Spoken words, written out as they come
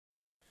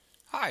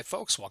Hi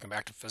folks, welcome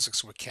back to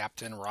Physics with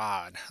Captain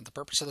Rod. The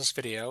purpose of this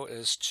video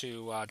is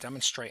to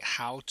demonstrate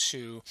how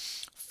to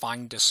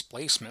find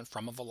displacement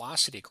from a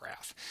velocity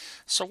graph.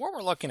 So what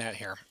we're looking at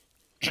here,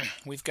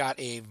 we've got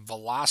a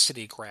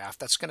velocity graph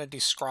that's going to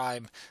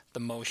describe the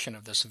motion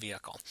of this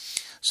vehicle.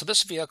 So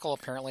this vehicle,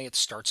 apparently it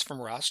starts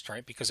from rest,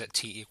 right? Because at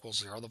t equals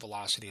 0, the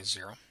velocity is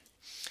 0.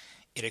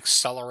 It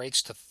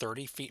accelerates to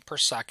 30 feet per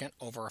second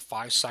over a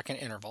 5-second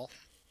interval.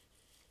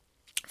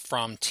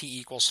 From t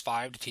equals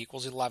 5 to t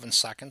equals 11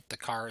 seconds, the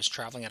car is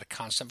traveling at a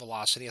constant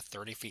velocity of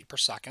 30 feet per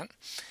second.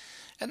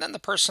 And then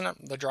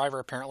the driver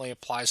apparently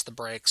applies the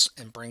brakes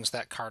and brings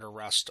that car to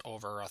rest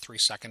over a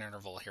 3-second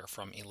interval here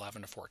from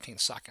 11 to 14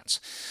 seconds.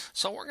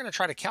 So what we're going to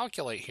try to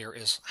calculate here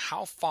is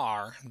how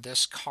far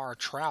this car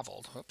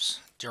traveled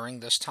during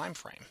this time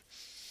frame.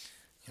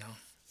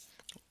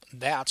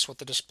 That's what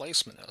the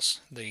displacement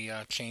is,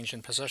 the change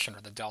in position,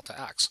 or the delta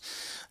x.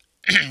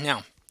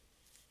 Now,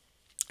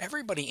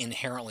 everybody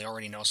inherently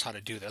already knows how to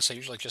do this. I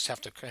usually just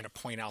have to kind of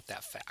point out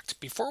that fact.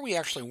 Before we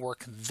actually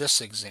work this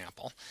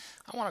example,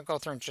 I want to go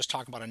through and just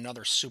talk about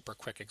another super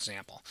quick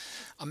example.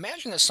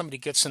 Imagine that somebody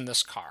gets in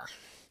this car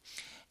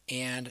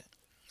and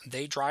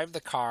they drive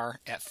the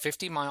car at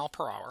 50 miles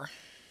per hour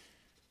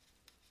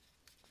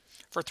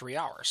for 3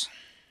 hours.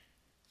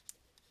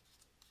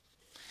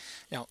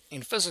 Now,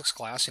 in physics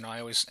class, I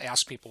always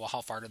ask people, well,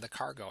 how far did the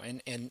car go?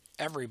 And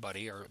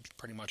everybody, or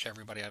pretty much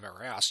everybody I've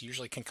ever asked,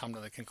 usually can come to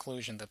the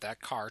conclusion that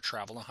that car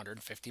traveled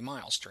 150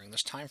 miles during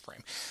this time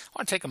frame. I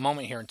want to take a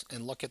moment here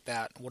and look at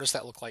that. What does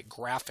that look like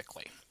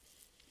graphically?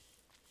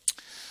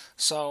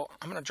 So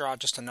I'm going to draw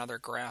just another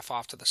graph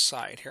off to the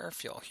side here,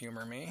 if you'll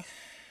humor me.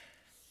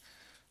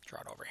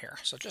 Draw it over here.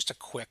 So just a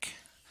quick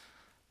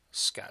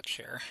sketch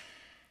here.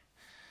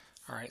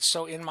 All right,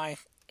 so in my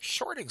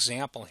short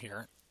example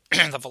here,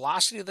 the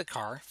velocity of the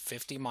car,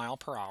 50 miles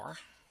per hour,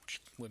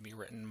 which would be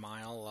written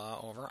mile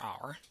over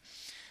hour,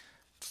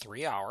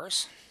 3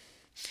 hours.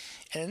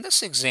 And in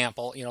this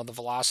example, the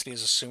velocity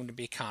is assumed to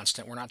be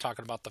constant. We're not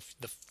talking about the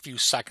few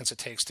seconds it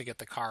takes to get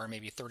the car,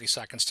 maybe 30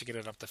 seconds to get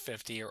it up to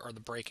 50, or the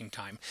braking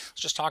time.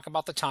 Let's just talk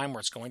about the time where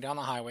it's going down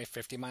the highway,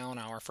 50 miles an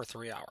hour for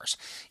 3 hours.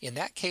 In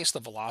that case, the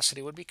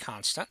velocity would be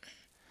constant.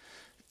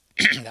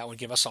 That would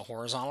give us a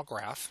horizontal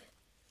graph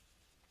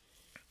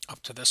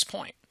up to this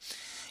point.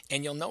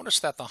 And you'll notice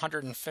that the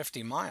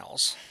 150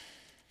 miles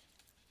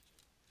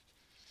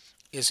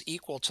is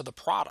equal to the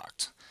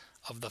product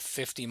of the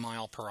 50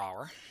 mile per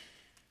hour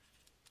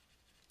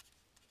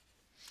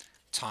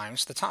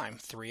times the time,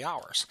 3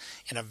 hours.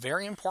 And a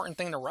very important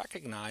thing to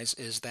recognize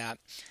is that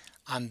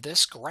on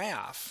this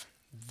graph,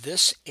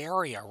 this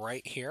area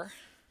right here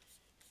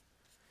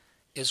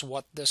is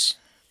what this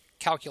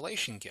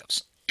calculation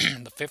gives.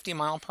 The 50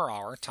 mile per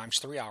hour times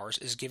 3 hours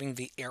is giving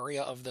the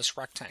area of this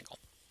rectangle.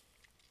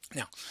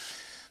 Now,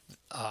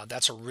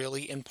 that's a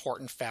really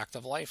important fact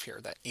of life here,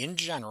 that in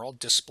general,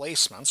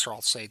 displacements, or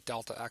I'll say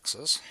delta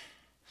x's,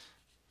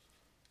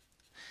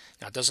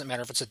 now it doesn't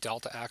matter if it's a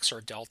delta x or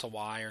a delta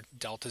y or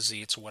delta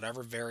z, it's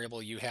whatever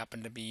variable you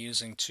happen to be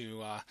using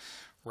to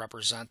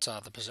represent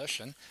the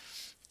position,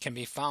 can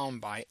be found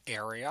by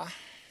area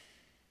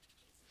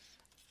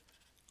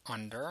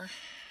under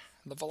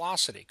the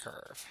velocity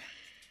curve.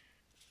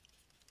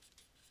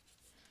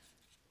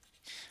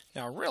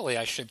 Now, really,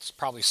 I should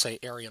probably say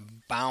area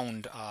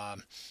bound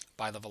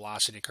by the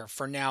velocity curve.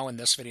 For now, in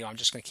this video, I'm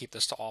just going to keep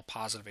this to all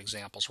positive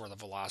examples where the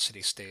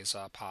velocity stays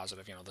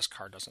positive. This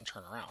car doesn't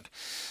turn around.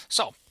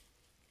 So,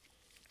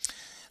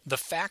 the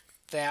fact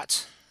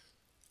that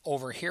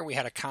over here we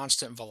had a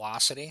constant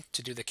velocity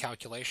to do the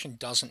calculation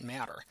doesn't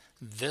matter.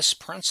 This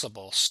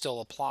principle still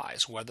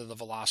applies, whether the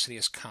velocity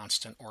is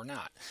constant or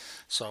not.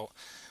 So,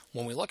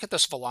 when we look at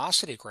this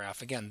velocity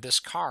graph, again, this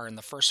car in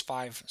the first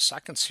 5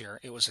 seconds here,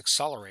 it was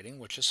accelerating,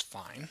 which is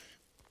fine.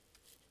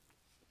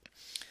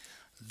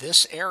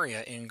 This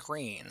area in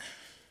green,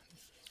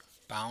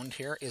 bound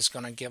here, is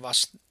going to give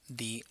us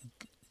the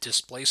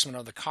displacement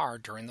of the car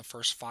during the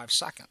first 5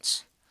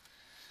 seconds.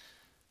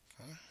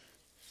 Okay.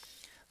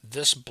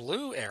 This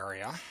blue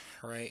area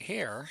right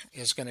here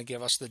is going to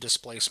give us the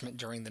displacement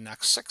during the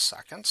next 6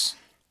 seconds.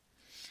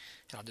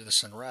 And I'll do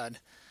this in red.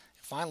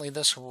 Finally,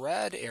 this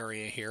red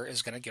area here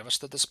is going to give us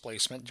the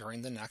displacement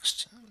during the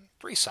next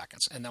 3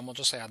 seconds, and then we'll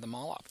just add them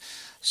all up.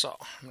 So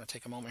I'm going to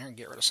take a moment here and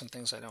get rid of some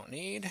things I don't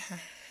need,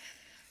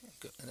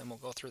 and then we'll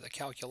go through the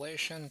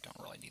calculation. Don't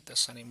really need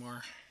this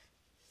anymore.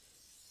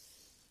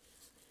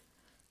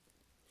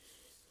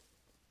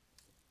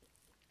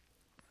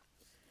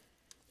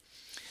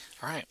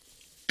 All right,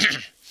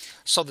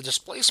 so the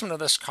displacement of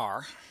this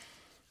car,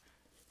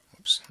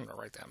 I'm going to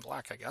write that in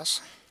black, I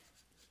guess.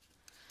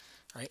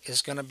 Right,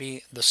 is going to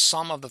be the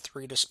sum of the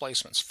 3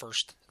 displacements.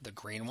 First, the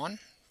green one,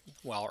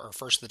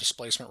 first the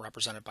displacement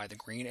represented by the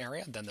green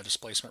area, then the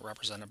displacement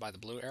represented by the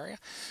blue area,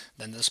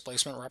 then the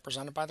displacement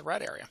represented by the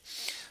red area.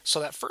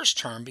 So that first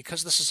term,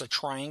 because this is a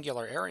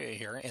triangular area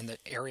here, and the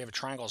area of a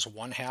triangle is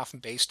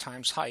 1/2 base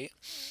times height,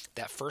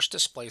 that first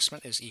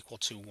displacement is equal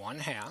to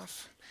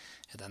 1/2,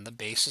 and then the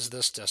base is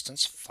this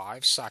distance,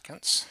 5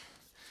 seconds,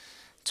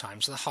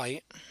 times the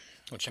height,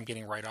 which I'm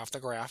getting right off the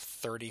graph,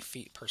 30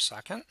 feet per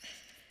second.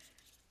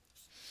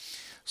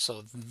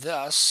 So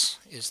this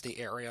is the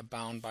area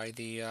bound by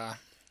the,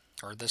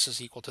 or this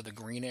is equal to the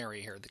green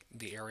area here,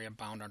 the area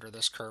bound under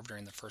this curve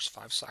during the first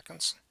 5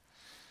 seconds.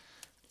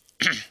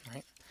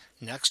 Right.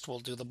 Next, we'll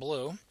do the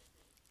blue.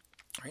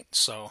 Right.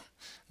 So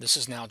this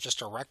is now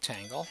just a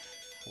rectangle.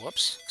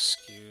 Whoops,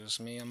 excuse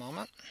me a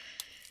moment.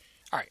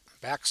 All right,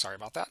 back, sorry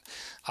about that.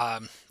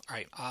 All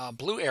right,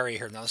 blue area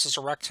here. Now this is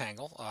a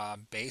rectangle.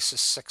 Base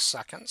is 6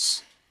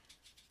 seconds.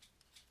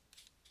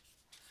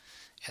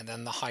 And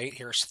then the height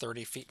here is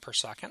 30 feet per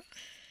second.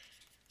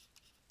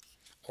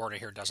 Order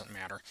here doesn't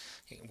matter.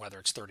 Whether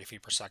it's 30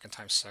 feet per second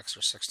times 6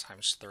 or 6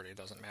 times 30, it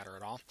doesn't matter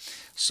at all.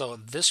 So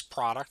this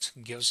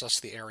product gives us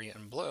the area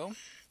in blue.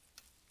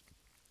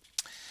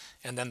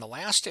 And then the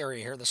last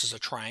area here, this is a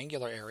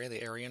triangular area,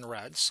 the area in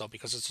red. So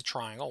because it's a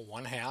triangle,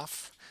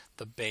 1/2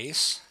 the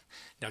base.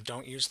 Now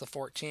don't use the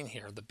 14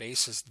 here. The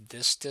base is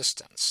this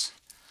distance,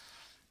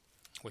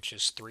 which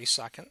is 3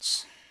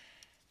 seconds,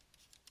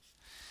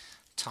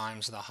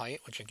 times the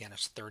height, which again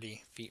is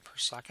 30 feet per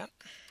second.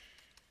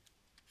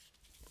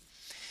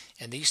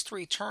 And these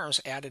 3 terms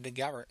added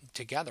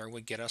together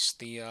would get us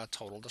the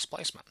total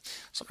displacement.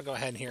 So I'm going to go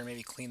ahead here and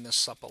maybe clean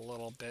this up a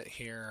little bit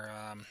here.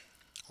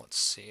 Let's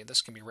see,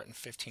 this can be written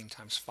 15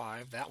 times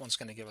 5. That one's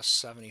going to give us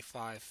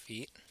 75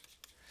 feet.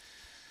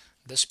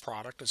 This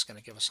product is going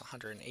to give us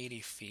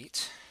 180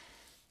 feet.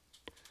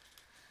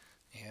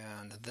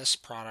 And this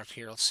product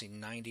here, let's see,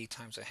 90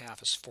 times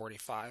 1/2 is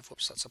 45.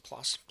 Whoops, that's a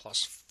plus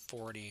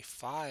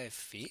 45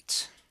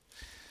 feet.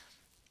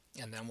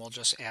 And then we'll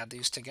just add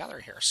these together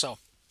here. So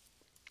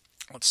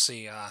let's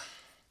see,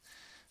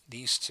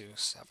 these two,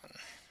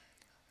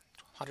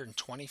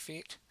 120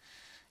 feet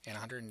and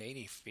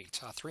 180 feet.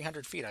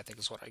 300 feet, I think,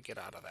 is what I get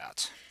out of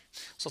that.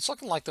 So it's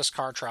looking like this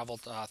car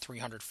traveled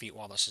 300 feet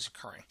while this is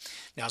occurring.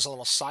 Now, as a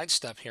little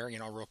sidestep here, you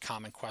know, a real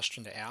common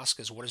question to ask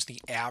is, what is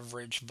the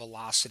average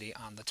velocity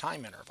on the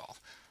time interval?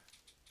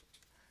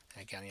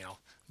 And again, you know,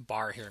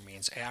 bar here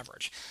means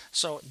average.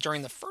 So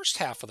during the first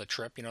half of the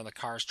trip, you know, the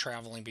car is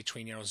traveling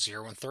between, you know,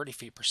 0 and 30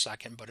 feet per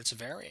second, but it's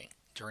varying.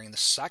 During the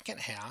second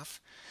half,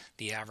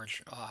 the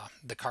average,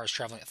 the car is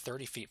traveling at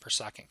 30 feet per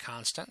second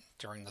constant.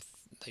 During the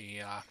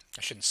I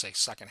shouldn't say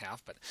second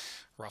half, but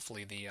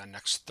roughly the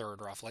next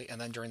third roughly.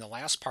 And then during the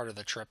last part of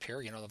the trip here,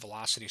 you know, the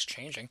velocity is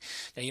changing.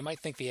 Now you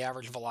might think the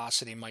average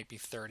velocity might be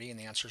 30 and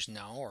the answer is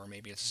no, or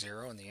maybe it's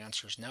 0 and the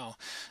answer is no.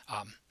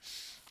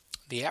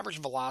 The average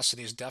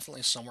velocity is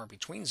definitely somewhere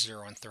between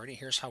 0 and 30.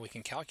 Here's how we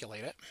can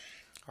calculate it.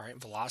 All right,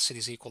 velocity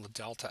is equal to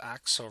delta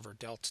x over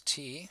delta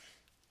t.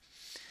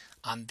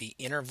 On the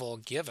interval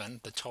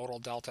given, the total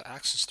delta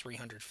x is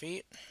 300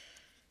 feet.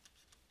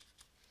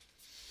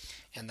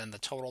 And then the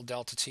total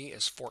delta t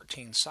is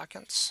 14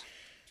 seconds.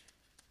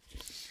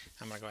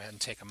 I'm going to go ahead and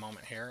take a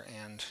moment here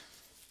and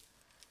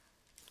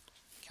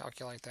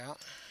calculate that.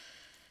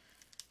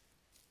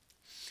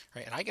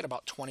 Right, and I get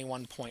about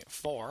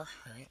 21.4,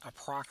 right,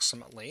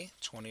 approximately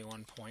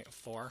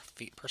 21.4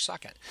 feet per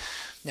second.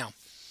 Now,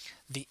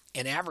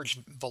 an average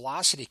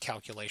velocity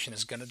calculation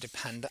is going to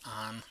depend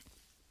on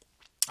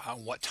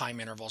what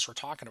time intervals we're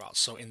talking about.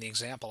 So in the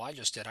example I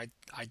just did,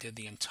 I did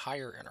the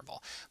entire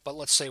interval. But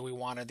let's say we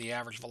wanted the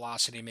average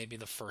velocity maybe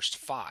the first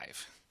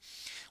 5.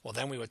 Well,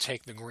 then we would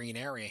take the green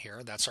area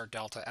here, that's our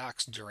delta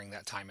x during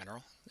that time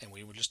interval, and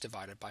we would just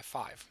divide it by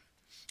 5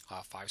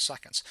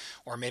 seconds.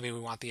 Or maybe we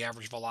want the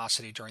average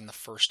velocity during the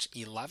first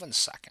 11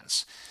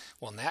 seconds.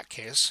 Well, in that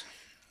case,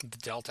 the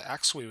delta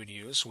x we would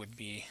use would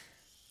be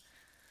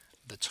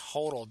the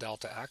total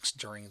delta x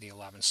during the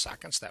 11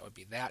 seconds. That would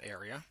be that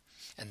area.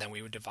 And then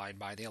we would divide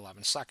by the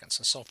 11 seconds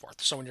and so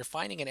forth. So when you're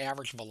finding an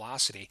average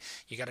velocity,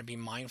 you got to be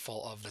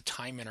mindful of the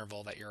time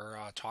interval that you're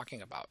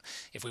talking about.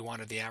 If we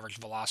wanted the average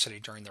velocity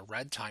during the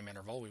red time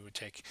interval, we would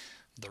take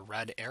the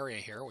red area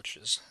here, which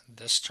is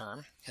this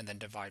term, and then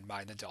divide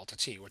by the delta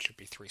t, which would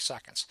be 3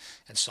 seconds,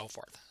 and so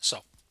forth.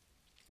 So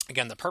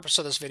again, the purpose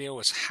of this video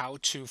is how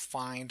to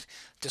find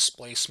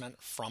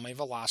displacement from a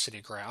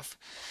velocity graph.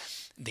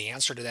 The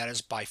answer to that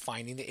is by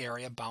finding the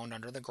area bound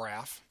under the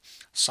graph.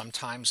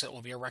 Sometimes it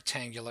will be a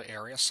rectangular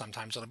area,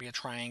 sometimes it'll be a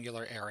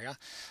triangular area,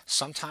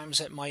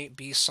 sometimes it might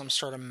be some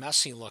sort of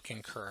messy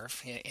looking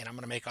curve, and I'm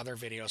going to make other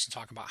videos and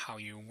talk about how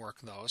you work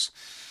those.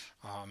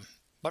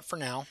 But for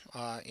now,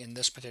 in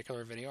this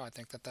particular video, I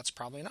think that that's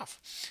probably enough.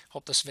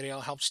 Hope this video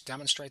helps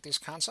demonstrate these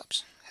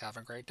concepts. Have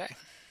a great day.